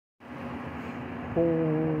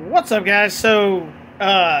What's up, guys? So,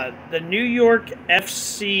 the New York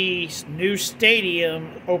FC's new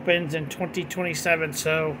stadium opens in 2027,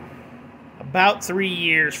 so about 3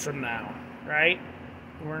 years from now, right?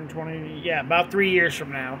 We're in 20, yeah, about 3 years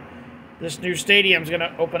from now. This new stadium is going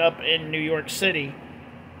to open up in New York City,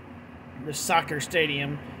 the soccer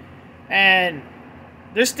stadium. And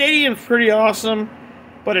this stadium's pretty awesome,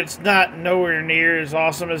 but it's not nowhere near as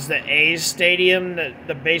awesome as the A's stadium,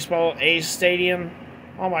 the baseball A's stadium.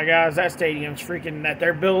 Oh my gosh, that stadium's freaking that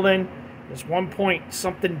they're building. This 1 point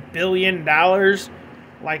something billion dollars.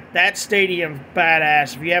 Like, that stadium's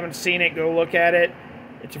badass. If you haven't seen it, go look at it.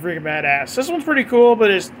 It's freaking badass. This one's pretty cool,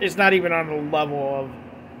 but it's not even on the level of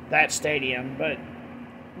that stadium. But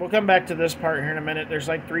we'll come back to this part here in a minute. There's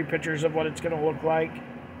like 3 pictures of what it's gonna look like.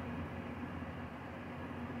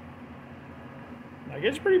 Like,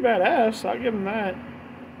 it's pretty badass. I'll give them that.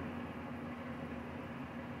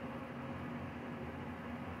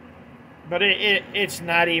 But it's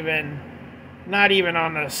not even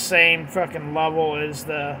on the same fucking level as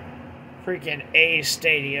the freaking A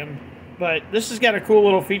stadium. But this has got a cool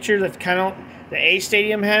little feature that's kind of the A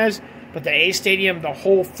stadium has. But the A stadium, the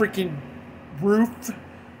whole freaking roof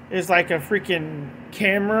is like a freaking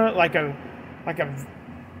camera, like a fucking,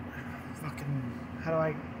 how do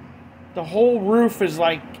I? The whole roof is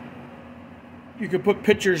like, you could put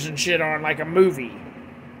pictures and shit on, like a movie.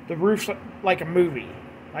 The roof's like a movie.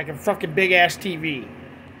 Like a fucking big ass TV.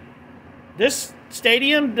 This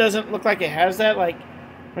stadium doesn't look like it has that. Like,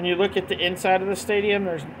 when you look at the inside of the stadium,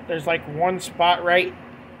 there's like one spot right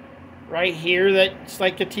here that's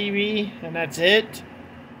like a TV, and that's it.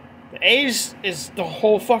 The A's is the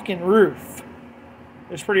whole fucking roof.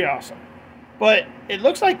 It's pretty awesome. But it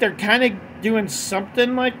looks like they're kind of doing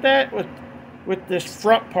something like that with this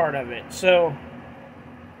front part of it. So,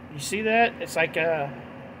 you see that? It's like a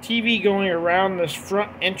TV going around this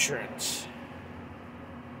front entrance.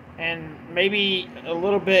 And maybe a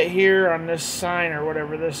little bit here on this sign or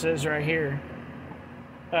whatever this is right here.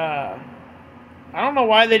 I don't know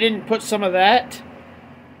why they didn't put some of that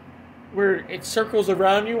where it circles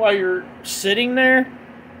around you while you're sitting there.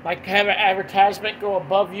 Like, have an advertisement go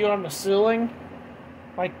above you on the ceiling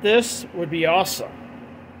like this would be awesome.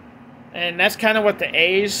 And that's kind of what the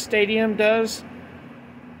A's stadium does.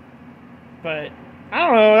 But I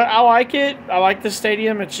don't know. I like it. I like the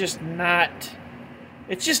stadium. It's just not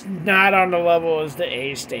on the level as the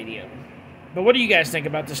A's stadium. But what do you guys think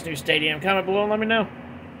about this new stadium? Comment below and let me know.